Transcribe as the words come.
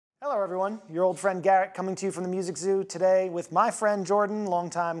Hello everyone, your old friend Garrett coming to you from the Music Zoo today with my friend Jordan,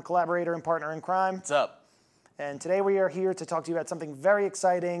 longtime collaborator and partner in crime. What's up? And today we are here to talk to you about something very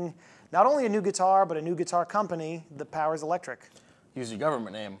exciting, not only a new guitar, but a new guitar company, the Powers Electric. Use your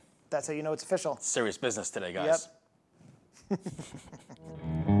government name. That's how you know it's official. It's serious business today, guys. Yep.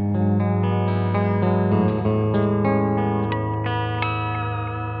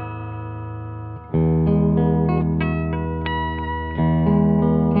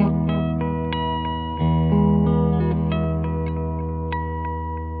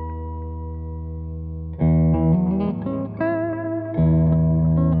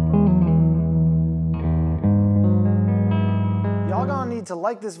 Y'all gonna need to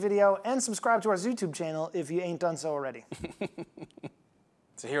like this video and subscribe to our YouTube channel if you ain't done so already.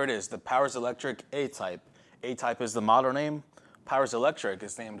 So here it is, the Powers Electric A-Type. A-Type is the model name. Powers Electric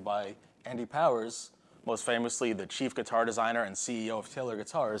is named by Andy Powers, most famously the chief guitar designer and CEO of Taylor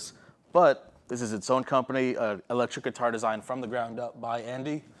Guitars. But this is its own company, electric guitar design from the ground up by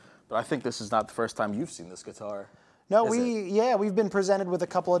Andy. But I think this is not the first time you've seen this guitar. No, we've been presented with a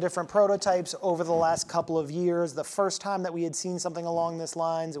couple of different prototypes over the last couple of years. The first time that we had seen something along this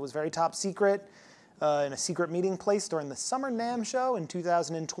lines, it was very top secret in a secret meeting place during the Summer NAMM show in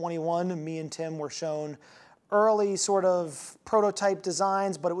 2021. Me and Tim were shown early sort of prototype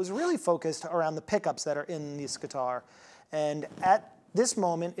designs, but it was really focused around the pickups that are in this guitar. And at this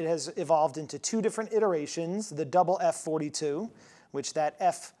moment, it has evolved into two different iterations, the double F42, which that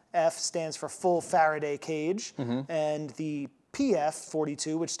F stands for full Faraday cage, and the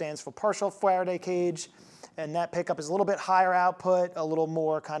PF42, which stands for partial Faraday cage. And that pickup is a little bit higher output, a little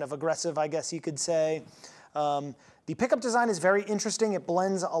more kind of aggressive, I guess you could say. The pickup design is very interesting. It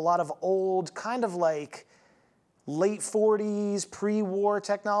blends a lot of old, kind of like late 40s, pre-war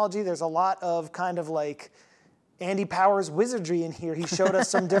technology. There's a lot of kind of like Andy Powers wizardry in here. He showed us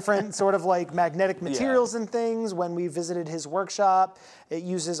some different sort of like magnetic materials and things when we visited his workshop. It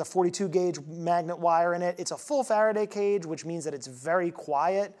uses a 42 gauge magnet wire in it. It's a full Faraday cage, which means that it's very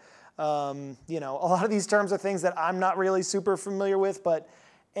quiet. You know, a lot of these terms are things that I'm not really super familiar with, but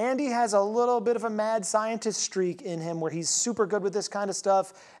Andy has a little bit of a mad scientist streak in him where he's super good with this kind of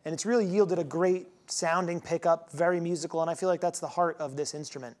stuff, and it's really yielded a great sounding pickup, very musical, and I feel like that's the heart of this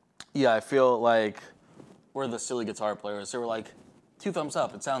instrument. Yeah, I feel like we're the silly guitar players. They were like, 2 thumbs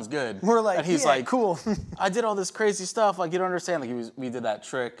up, it sounds good. We're like, and he's yeah, like, cool. I did all this crazy stuff. Like, you don't understand. Like, we did that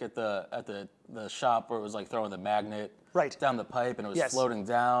trick at the shop where it was like throwing the magnet down the pipe and it was floating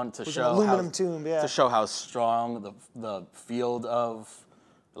down to show aluminum tube, to show how strong the field of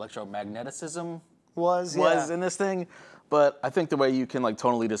electromagnetism was in this thing. But I think the way you can like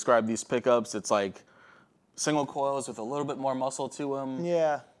tonally describe these pickups, it's like single coils with a little bit more muscle to them.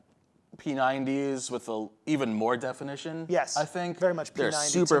 Yeah. P90s with even more definition. Yes, I think. Very much P90 They're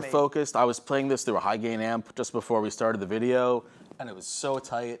super focused. I was playing this through a high gain amp just before we started the video, and it was so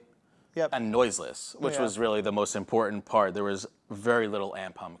tight and noiseless, which was really the most important part. There was very little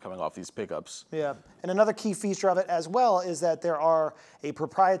amp hum coming off these pickups. Yeah, and another key feature of it as well is that there are a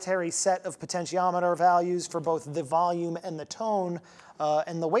proprietary set of potentiometer values for both the volume and the tone,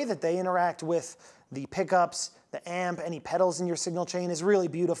 and the way that they interact with the pickups, the amp, any pedals in your signal chain is really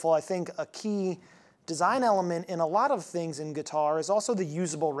beautiful. I think a key design element in a lot of things in guitar is also the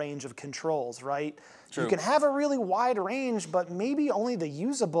usable range of controls, right? True. You can have a really wide range, but maybe only the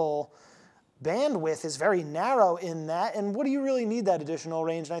usable bandwidth is very narrow in that, and what do you really need that additional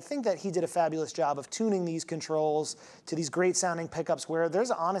range? And I think that he did a fabulous job of tuning these controls to these great sounding pickups where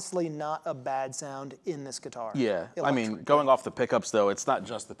there's honestly not a bad sound in this guitar. Yeah, I mean, going off the pickups though, it's not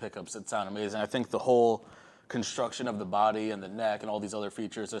just the pickups that sound amazing. I think the whole construction of the body and the neck and all these other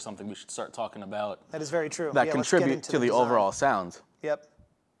features are something we should start talking about. That is very true. That contribute to the overall sound. Yep.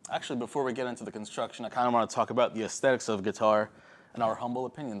 Actually, before we get into the construction, I kind of want to talk about the aesthetics of guitar and our humble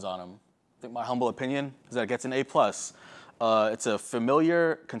opinions on them. I think my humble opinion is that it gets an A+. It's a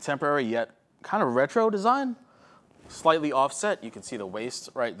familiar, contemporary, yet kind of retro design. Slightly offset. You can see the waist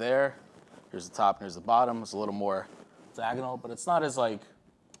right there. Here's the top and here's the bottom. It's a little more diagonal, but it's not as like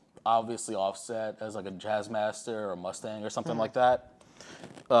obviously offset as like a Jazzmaster or a Mustang or something like that.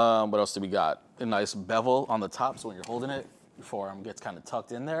 What else do we got? A nice bevel on the top, so when you're holding it, your forearm gets kind of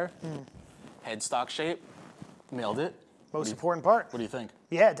tucked in there. Headstock shape, nailed it. Most important part. What do you think?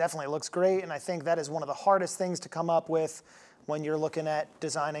 Yeah, it definitely looks great, and I think that is one of the hardest things to come up with when you're looking at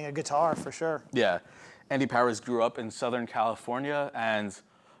designing a guitar, for sure. Yeah, Andy Powers grew up in Southern California, and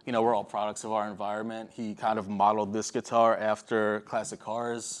you know, we're all products of our environment. He kind of modeled this guitar after classic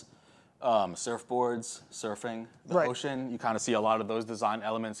cars, surfboards, surfing, the ocean. You kind of see a lot of those design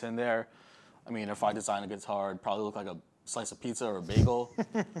elements in there. I mean, if I design a guitar, it'd probably look like a slice of pizza or a bagel,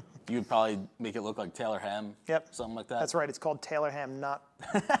 you'd probably make it look like Taylor ham. Yep. Something like that. That's right. It's called Taylor ham, not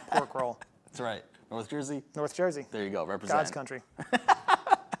pork roll. That's right. North Jersey? North Jersey. There you go. Represent. God's country.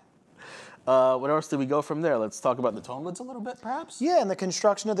 What else did we go from there? Let's talk about the Tonewoods a little bit, perhaps? Yeah, and the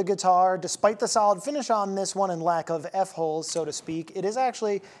construction of the guitar, despite the solid finish on this one and lack of F-holes, so to speak, it is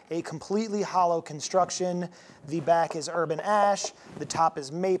actually a completely hollow construction. The back is urban ash, the top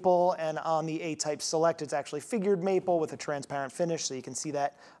is maple, and on the A-Type Select, it's actually figured maple with a transparent finish, so you can see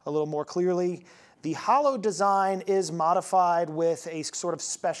that a little more clearly. The hollow design is modified with a sort of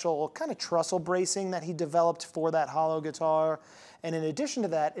special kind of trussel bracing that he developed for that hollow guitar. And in addition to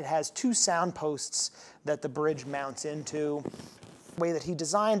that, it has two sound posts that the bridge mounts into. The way that he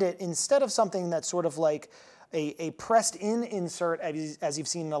designed it, instead of something that's sort of like a pressed-in insert, as you've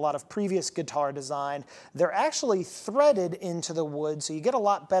seen in a lot of previous guitar design, they're actually threaded into the wood, so you get a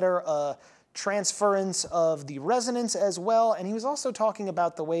lot better transference of the resonance as well. And he was also talking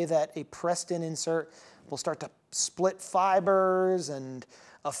about the way that a pressed-in insert will start to split fibers and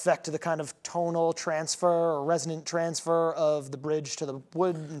affect the kind of tonal transfer or resonant transfer of the bridge to the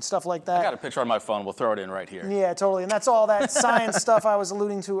wood and stuff like that. I got a picture on my phone. We'll throw it in right here. Yeah, totally. And that's all that science stuff I was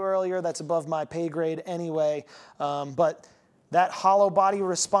alluding to earlier. That's above my pay grade anyway. But that hollow body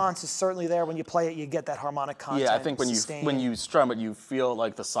response is certainly there. When you play it, you get that harmonic content. Yeah, I think when you strum it, you feel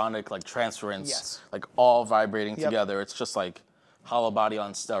like the sonic transference, yes, like all vibrating together. It's just like hollow body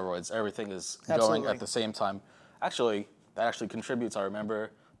on steroids. Everything is going at the same time. Actually, that actually contributes, I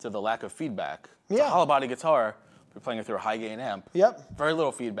remember, to the lack of feedback. It's a hollow body guitar. You're playing it through a high gain amp. Yep. Very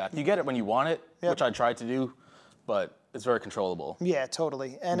little feedback. You get it when you want it, which I tried to do, but it's very controllable. Yeah,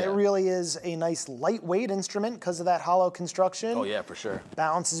 totally. And it really is a nice lightweight instrument because of that hollow construction. Oh yeah, for sure.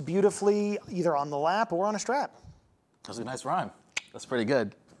 Balances beautifully either on the lap or on a strap. That's a nice rhyme. That's pretty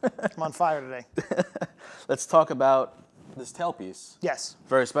good. I'm on fire today. Let's talk about this tailpiece. Yes.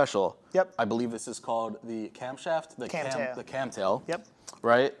 Very special. Yep. I believe this is called the camshaft, the Camtail. Yep.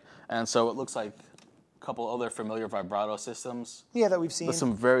 Right? And so it looks like a couple other familiar vibrato systems. Yeah, that we've seen. There's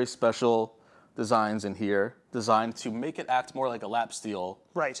some very special designs in here, designed to make it act more like a lap steel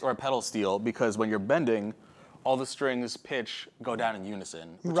or a pedal steel, because when you're bending, all the strings pitch go down in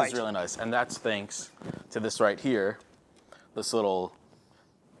unison, which is really nice. And that's thanks to this right here, this little,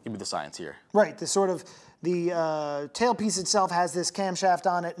 give me the science here. Right, the sort of, the tailpiece itself has this camshaft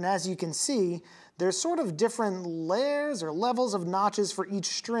on it, and as you can see, there's sort of different layers or levels of notches for each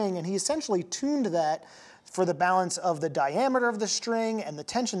string, and he essentially tuned that for the balance of the diameter of the string and the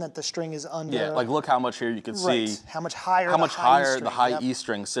tension that the string is under. Yeah, like look how much here you can see. How much higher the high E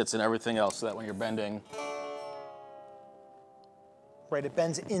string sits and everything else, so that when you're bending. Right, it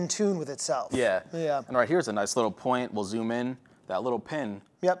bends in tune with itself. Yeah. Yeah. And right here's a nice little point. We'll zoom in. That little pin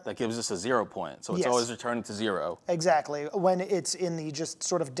that gives us a 0 point. So it's always returning to 0. Exactly. When it's in the just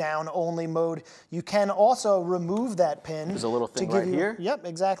sort of down only mode, you can also remove that pin. There's a little thing right here. Yep,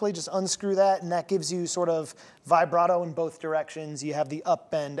 exactly. Just unscrew that, and that gives you sort of vibrato in both directions. You have the up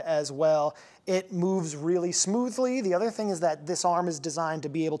bend as well. It moves really smoothly. The other thing is that this arm is designed to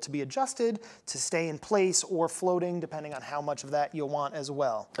be able to be adjusted to stay in place or floating, depending on how much of that you'll want as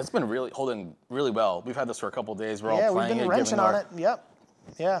well. It's been really holding really well. We've had this for a couple of days. We're all playing it. Yeah, we've been wrenching on it. Yep.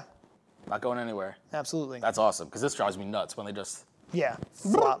 Yeah. Not going anywhere. Absolutely. That's awesome, because this drives me nuts when they just... Yeah.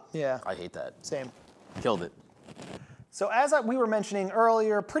 Flop. Yeah. I hate that. Same. Killed it. So as we were mentioning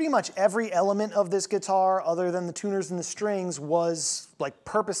earlier, pretty much every element of this guitar, other than the tuners and the strings, was like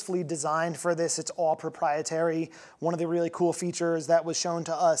purposefully designed for this. It's all proprietary. One of the really cool features that was shown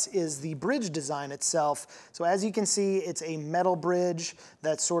to us is the bridge design itself. So as you can see, it's a metal bridge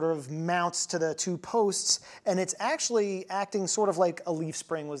that sort of mounts to the two posts, and it's actually acting sort of like a leaf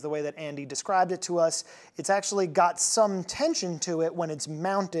spring was the way that Andy described it to us. It's actually got some tension to it when it's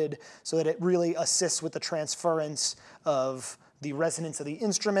mounted so that it really assists with the transference of the resonance of the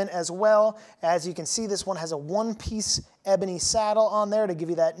instrument as well. As you can see, this one has a one-piece ebony saddle on there to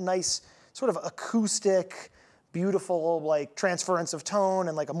give you that nice sort of acoustic, beautiful like transference of tone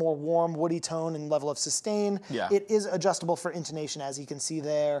and like a more warm woody tone and level of sustain. Yeah. It is adjustable for intonation, as you can see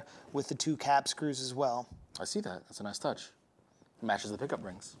there, with the two cap screws as well. I see that. That's a nice touch. It matches the pickup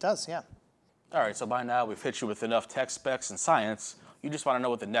rings. It does, yeah. All right, so by now we've hit you with enough tech specs and science. You just want to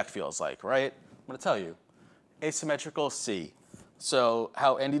know what the neck feels like, right? I'm going to tell you. Asymmetrical C. So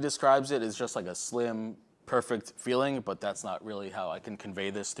how Andy describes it is just like a slim, perfect feeling, but that's not really how I can convey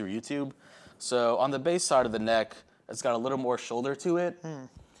this through YouTube. So on the bass side of the neck, it's got a little more shoulder to it.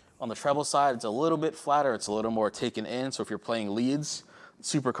 On the treble side, it's a little bit flatter. It's a little more taken in. So if you're playing leads,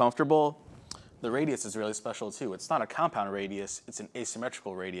 super comfortable. The radius is really special too. It's not a compound radius, it's an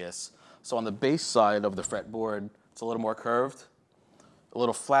asymmetrical radius. So on the bass side of the fretboard, It's a little more curved, a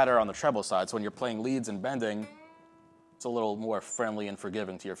little flatter on the treble side. So when you're playing leads and bending, it's a little more friendly and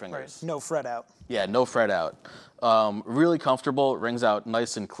forgiving to your fingers. Right. No fret out. Yeah, no fret out. Really comfortable, rings out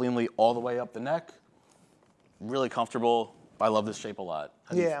nice and cleanly all the way up the neck. Really comfortable. I love this shape a lot.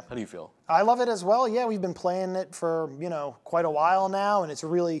 How do you feel? I love it as well. Yeah, we've been playing it for, you know, quite a while now, and it's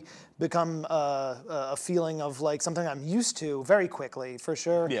really become a feeling of like something I'm used to very quickly, for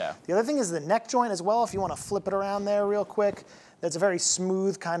sure. Yeah. The other thing is the neck joint as well. If you want to flip it around there real quick, that's a very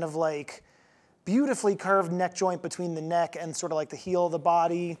smooth kind of like beautifully curved neck joint between the neck and sort of like the heel of the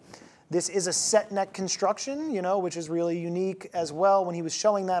body. This is a set neck construction, you know, which is really unique as well. When he was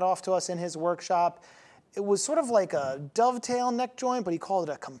showing that off to us in his workshop, it was sort of like a dovetail neck joint, but he called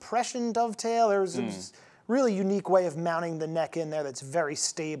it a compression dovetail. It was a really unique way of mounting the neck in there that's very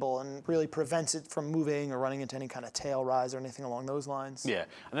stable and really prevents it from moving or running into any kind of tail rise or anything along those lines. Yeah,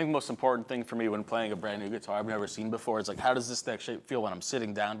 I think the most important thing for me when playing a brand new guitar I've never seen before is like, how does this neck shape feel when I'm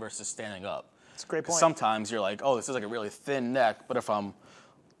sitting down versus standing up? That's a great point. Sometimes you're like, oh, this is like a really thin neck, but if I'm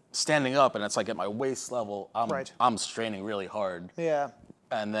standing up and it's like at my waist level, I'm straining really hard. Yeah.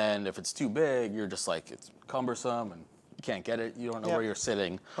 And then if it's too big, you're just like, it's cumbersome and you can't get it. You don't know where you're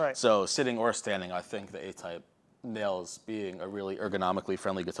sitting. Right. So sitting or standing, I think the A-Type nails being a really ergonomically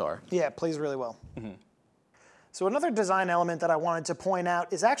friendly guitar. Yeah, it plays really well. So another design element that I wanted to point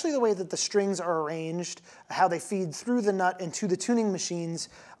out is actually the way that the strings are arranged, how they feed through the nut and to the tuning machines.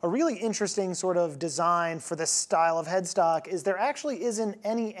 A really interesting sort of design for this style of headstock is there actually isn't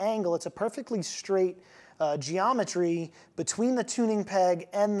any angle. It's a perfectly straight geometry between the tuning peg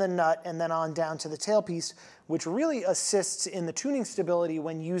and the nut and then on down to the tailpiece, which really assists in the tuning stability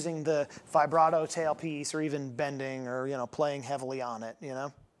when using the vibrato tailpiece or even bending or, you know, playing heavily on it, you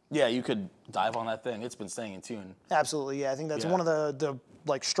know? Yeah, you could dive on that thing. It's been staying in tune. Absolutely, yeah. I think that's one of the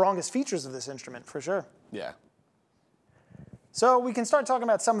like strongest features of this instrument, for sure. Yeah. So we can start talking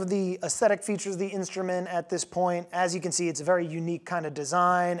about some of the aesthetic features of the instrument at this point. As you can see, it's a very unique kind of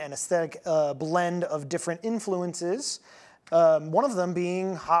design and aesthetic blend of different influences. One of them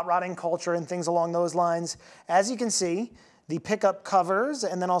being hot rodding culture and things along those lines. As you can see, the pickup covers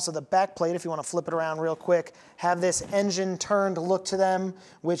and then also the back plate, if you want to flip it around real quick, have this engine turned look to them,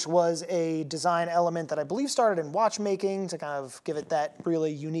 which was a design element that I believe started in watchmaking to kind of give it that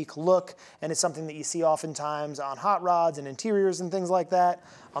really unique look. And it's something that you see oftentimes on hot rods and interiors and things like that.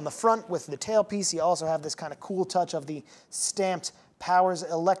 On the front with the tailpiece, you also have this kind of cool touch of the stamped Powers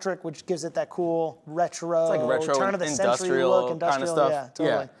Electric, which gives it that cool retro, it's like retro turn of the century look, kind of stuff. Yeah,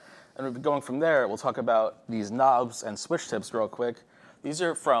 totally. Yeah. And going from there, we'll talk about these knobs and switch tips real quick. These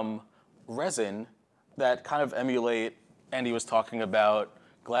are from Resin that kind of emulate, Andy was talking about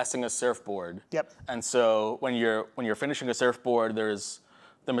glassing a surfboard. Yep. And so when you're finishing a surfboard,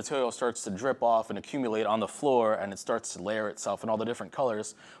 the material starts to drip off and accumulate on the floor, and it starts to layer itself in all the different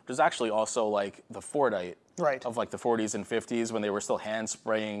colors, which is actually also like the Fordite of like the 40s and 50s when they were still hand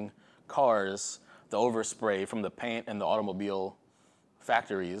spraying cars. The overspray from the paint and the automobile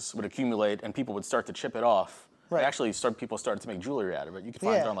factories would accumulate, and people would start to chip it off. Right. Actually, people started to make jewelry out of it. You can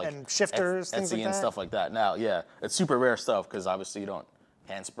find it on like and shifters, things Etsy like and that. stuff like that. Now, yeah, it's super rare stuff because obviously you don't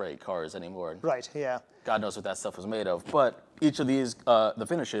hand spray cars anymore. Right. Yeah. God knows what that stuff was made of. But each of these, the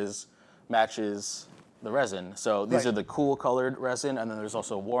finishes matches the resin. So these are the cool colored resin, and then there's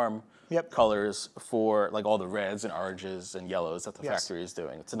also warm colors for like all the reds and oranges and yellows that the factory is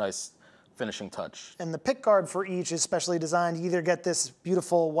doing. It's a nice finishing touch. And the pick guard for each is specially designed. You either get this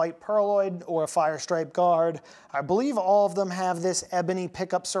beautiful white pearloid or a fire stripe guard. I believe all of them have this ebony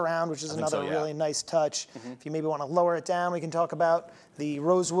pickup surround, which is another really nice touch. If you maybe want to lower it down, we can talk about the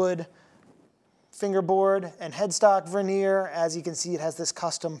rosewood fingerboard and headstock veneer. As you can see, it has this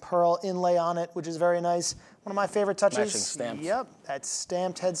custom pearl inlay on it, which is very nice. One of my favorite touches. Matching stamps. Yep, that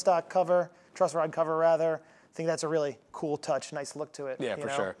stamped headstock cover, truss rod cover rather. I think that's a really cool touch, nice look to it. Yeah, for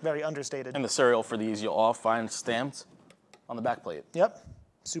sure. Very understated. And the serial for these you'll all find stamped on the back plate. Yep,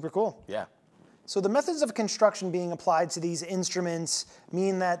 super cool. Yeah. So the methods of construction being applied to these instruments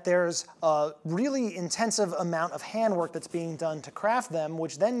mean that there's a really intensive amount of handwork that's being done to craft them,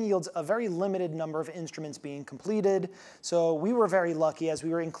 which then yields a very limited number of instruments being completed. So we were very lucky as we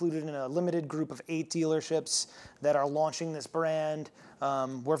were included in a limited group of 8 dealerships that are launching this brand.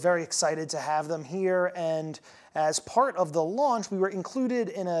 We're very excited to have them here, and as part of the launch, we were included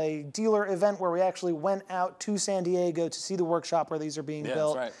in a dealer event where we actually went out to San Diego to see the workshop where these are being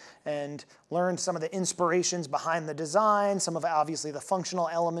built and learned some of the inspirations behind the design, some of obviously the functional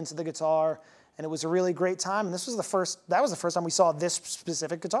elements of the guitar, and it was a really great time. And that was the first time we saw this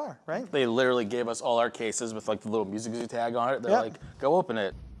specific guitar, right? They literally gave us all our cases with like the little music tag on it. They're like, go open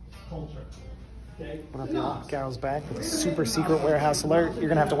it. Culture. What up, y'all? Garrow's back with a super secret warehouse alert. You're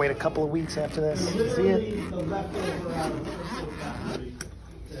gonna have to wait a couple of weeks after this to see it.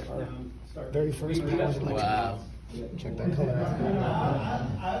 Our very first one. Wow. Check that color out.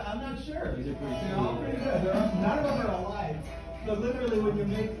 I'm not sure. These are pretty good. None of them are alike. But literally, when you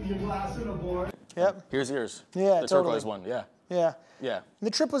make your glass on a board. Yep. Here's yours. Yeah, the totally. turquoise one. Yeah. Yeah. Yeah. The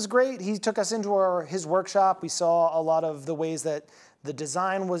trip was great. He took us into his workshop. We saw a lot of the ways that the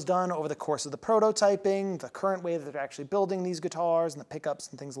design was done over the course of the prototyping, the current way that they're actually building these guitars and the pickups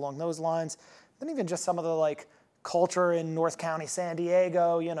and things along those lines. Then even just some of the like culture in North County, San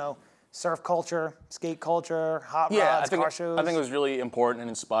Diego, you know, surf culture, skate culture, hot rods, car shows. I think it was really important and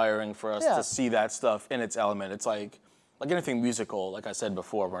inspiring for us Yeah. to see that stuff in its element. It's like anything musical, like I said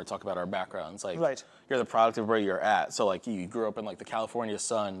before when I talk about our backgrounds, like Right. you're the product of where you're at. So like you grew up in like the California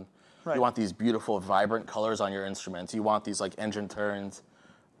sun. Right. You want these beautiful, vibrant colors on your instruments. You want these like engine-turned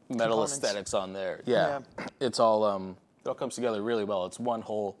metal Components. aesthetics on there. Yeah. It's all, it all comes together really well. It's one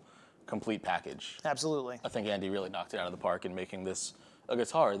whole complete package. Absolutely. I think Andy really knocked it out of the park in making this a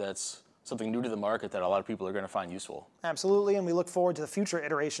guitar that's something new to the market that a lot of people are going to find useful. Absolutely, and we look forward to the future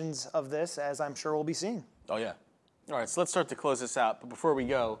iterations of this, as I'm sure we'll be seeing. Oh, yeah. All right, so let's start to close this out. But before we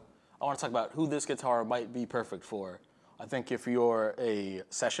go, I want to talk about who this guitar might be perfect for. I think if you're a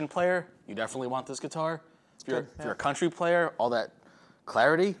session player, you definitely want this guitar. If you're a country player, all that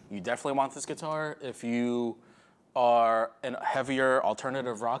clarity, you definitely want this guitar. If you are a heavier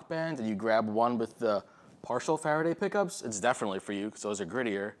alternative rock band and you grab one with the partial Faraday pickups, it's definitely for you because those are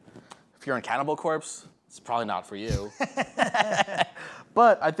grittier. If you're in Cannibal Corpse, it's probably not for you.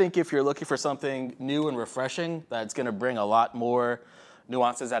 But I think if you're looking for something new and refreshing that's going to bring a lot more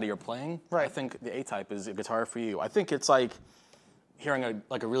nuances out of your playing, Right. I think the A-Type is a guitar for you. I think it's like hearing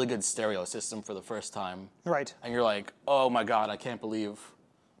a really good stereo system for the first time. Right. And you're like, oh my God, I can't believe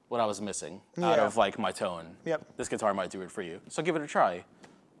what I was missing out of like my tone. Yep. This guitar might do it for you. So give it a try.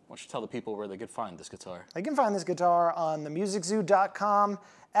 Why don't you tell the people where they could find this guitar? You can find this guitar on themusiczoo.com.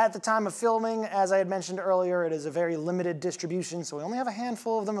 At the time of filming, as I had mentioned earlier, it is a very limited distribution, so we only have a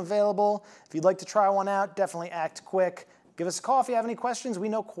handful of them available. If you'd like to try one out, definitely act quick. Give us a call if you have any questions. We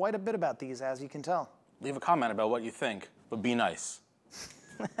know quite a bit about these, as you can tell. Leave a comment about what you think, but be nice.